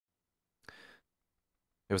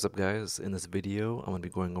Hey, what's up guys? In this video, I'm going to be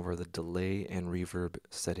going over the delay and reverb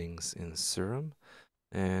settings in Serum.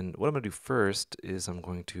 And what I'm going to do first is I'm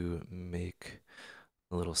going to make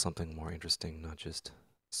a little something more interesting, not just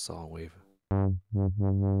saw wave. What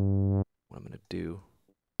I'm going to do,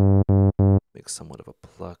 make somewhat of a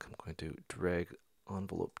pluck. I'm going to drag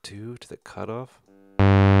envelope 2 to the cutoff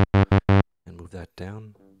and move that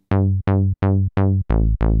down.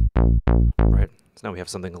 Right, so now we have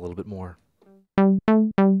something a little bit more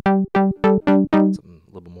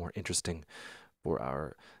interesting for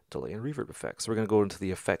our delay and reverb effects. So we're going to go into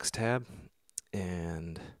the effects tab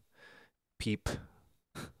and peep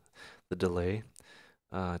the delay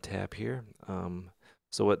tab here.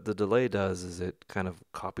 So what the delay does is it kind of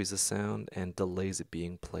copies the sound and delays it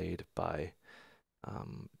being played by,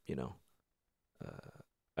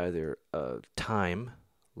 either time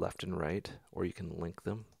left and right, or you can link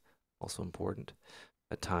them. Also important,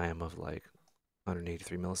 a time of like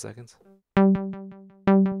 183 milliseconds.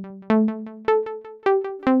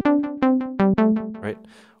 Right?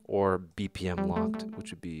 Or BPM locked, which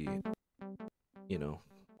would be,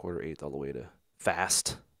 quarter eighth all the way to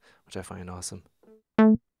fast, which I find awesome.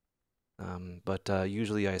 But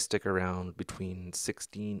usually I stick around between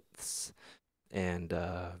sixteenths and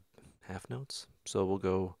half notes. So we'll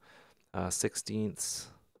go sixteenths.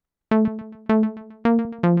 If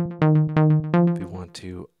we want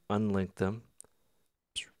to unlink them,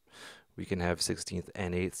 we can have 16th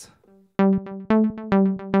and 8th.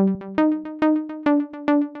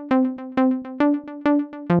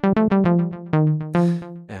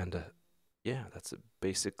 And yeah, that's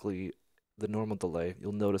basically the normal delay.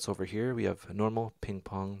 You'll notice over here we have normal, ping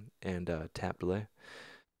pong, and tap delay.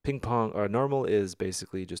 Ping pong, or normal, is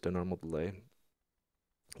basically just a normal delay.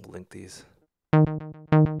 We'll link these.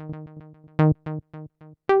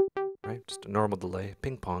 Right, just a normal delay.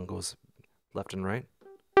 Ping pong goes left and right.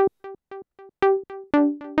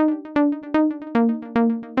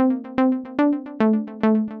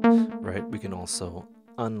 Right, we can also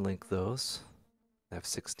unlink those. Have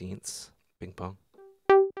 16ths, ping pong.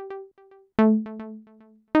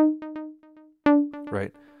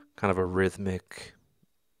 Right, kind of a rhythmic,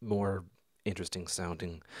 more interesting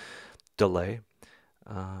sounding delay.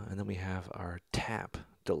 And then we have our tap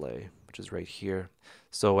delay, which is right here.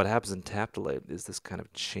 So what happens in tap delay is this kind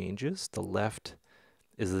of changes. The left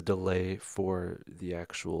is the delay for the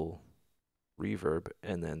actual reverb,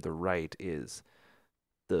 and then the right is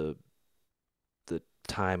the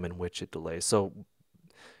time in which it delays. So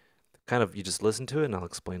kind of you just listen to it and I'll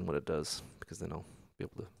explain what it does, because then I'll be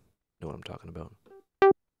able to know what I'm talking about.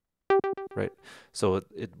 Right, so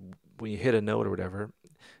it when you hit a note or whatever,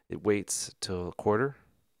 it waits till a quarter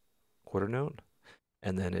note,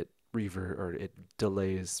 and then it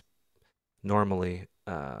delays normally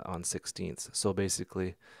on 16ths. So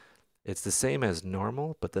basically it's the same as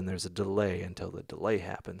normal, but then there's a delay until the delay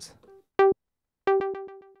happens.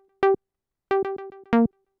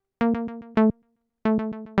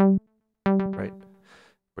 Right,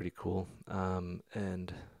 pretty cool.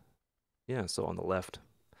 And yeah, so on the left,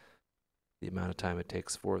 the amount of time it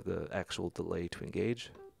takes for the actual delay to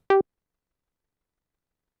engage.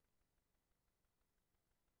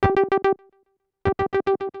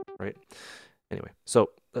 Right, anyway,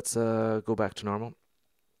 so let's go back to normal.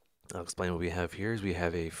 I'll explain what we have here. Is we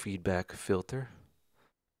have a feedback filter.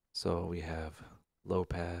 So we have low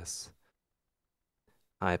pass,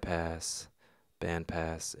 high pass, band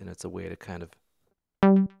pass, and it's a way to kind of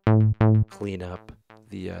clean up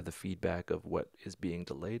the feedback of what is being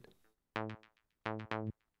delayed.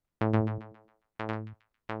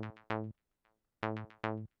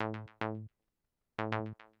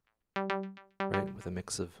 Right, with a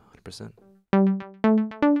mix of 100%.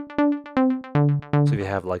 So if you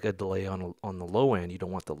have like a delay on the low end, you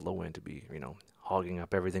don't want the low end to be, hogging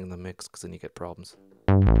up everything in the mix, because then you get problems.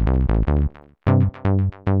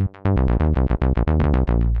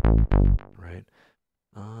 Right.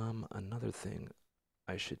 Another thing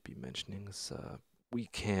I should be mentioning is we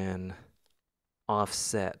can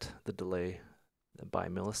offset the delay by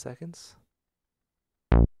milliseconds.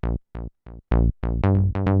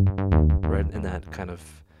 Right, and that kind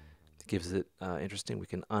of gives it interesting. We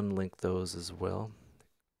can unlink those as well.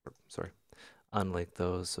 Unlink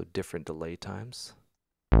those, so different delay times.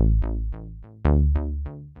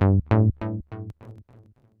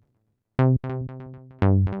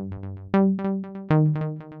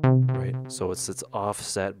 Right, so it's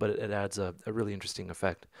offset, but it adds a really interesting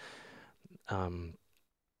effect. Another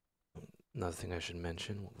thing I should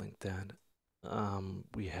mention, we'll link that.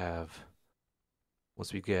 We have,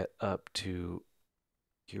 once we get up to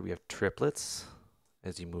here, we have triplets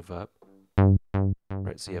as you move up.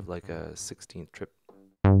 Right, so you have like a 16th triplet,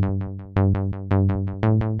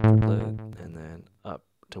 and then up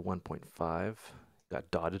to 1.5,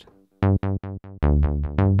 got dotted.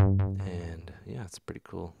 And yeah, it's pretty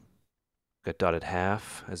cool. Got dotted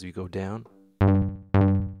half as we go down.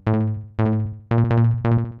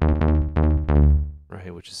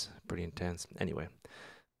 Right, which is pretty intense. Anyway,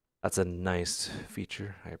 that's a nice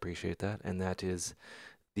feature. I appreciate that. And that is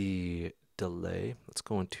the delay. Let's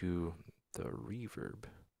go into the reverb,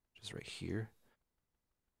 which is right here.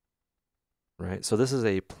 Right, so this is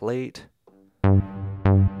a plate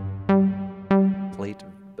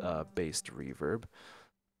based reverb.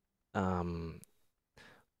 We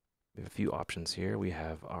have a few options here. We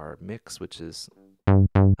have our mix, which is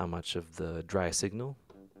how much of the dry signal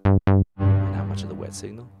and how much of the wet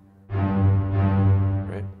signal.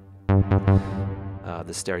 Right.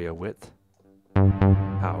 The stereo width,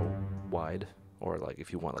 how wide, or like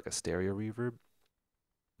if you want like a stereo reverb.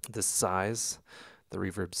 The size, the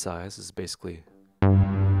reverb size is basically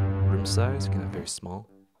room size. You can have very small,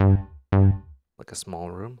 like a small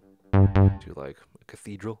room, to like a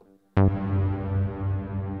cathedral. Right.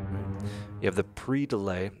 You have the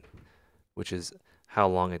pre-delay, which is how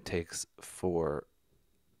long it takes for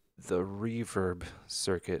the reverb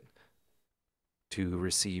circuit to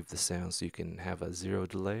receive the sound, so you can have a 0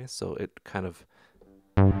 delay. So it kind of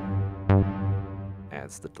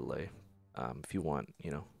adds the delay. If you want, you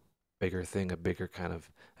know, bigger thing, a bigger kind of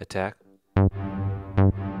attack.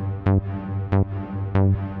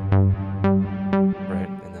 Right,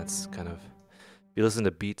 and that's kind of, if you listen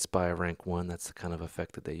to beats by Rank 1, that's the kind of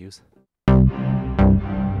effect that they use.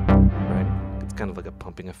 Right, it's kind of like a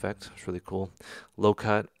pumping effect. It's really cool. Low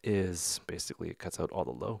cut is basically, it cuts out all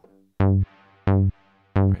the low.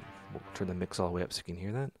 Right, we'll turn the mix all the way up so you can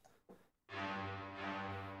hear that.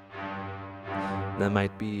 That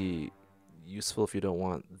might be useful if you don't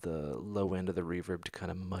want the low end of the reverb to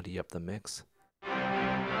kind of muddy up the mix.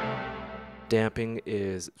 Damping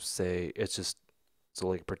is, say, it's just, so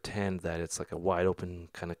like pretend that it's like a wide open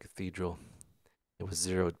kind of cathedral. It was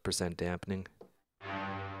 0% dampening.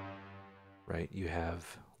 Right, you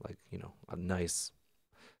have like, you know, a nice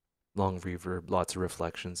long reverb, lots of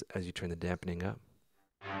reflections as you turn the dampening up.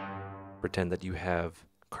 Pretend that you have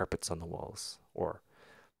carpets on the walls, or,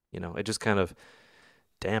 you know, it just kind of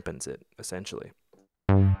dampens it, essentially.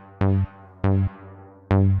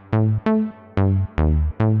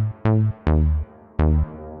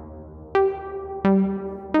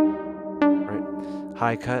 Right.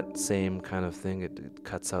 High cut, same kind of thing. It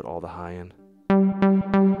cuts out all the high end. And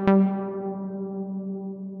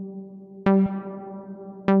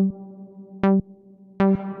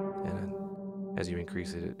then as you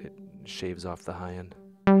increase it, it shaves off the high end.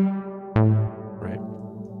 Right.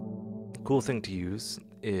 Cool thing to use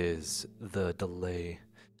is the delay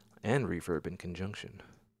and reverb in conjunction.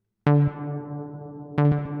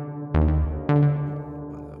 1/8.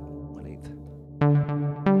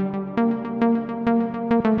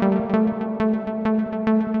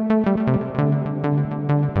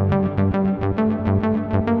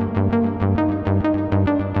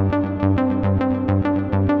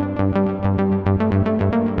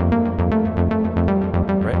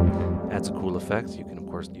 Right, adds a cool effect. You can of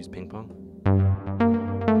course use ping pong.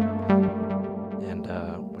 And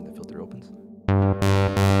when the filter opens,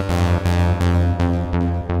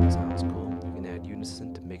 sounds cool. You can add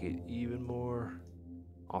unison to make it even more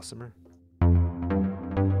awesomer.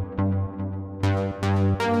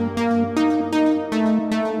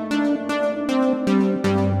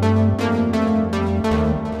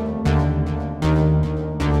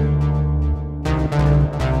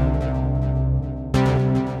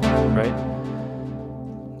 Right?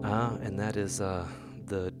 And that is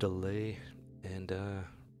the delay and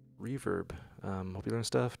reverb. Hope you learned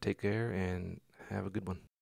stuff. Take care and have a good one.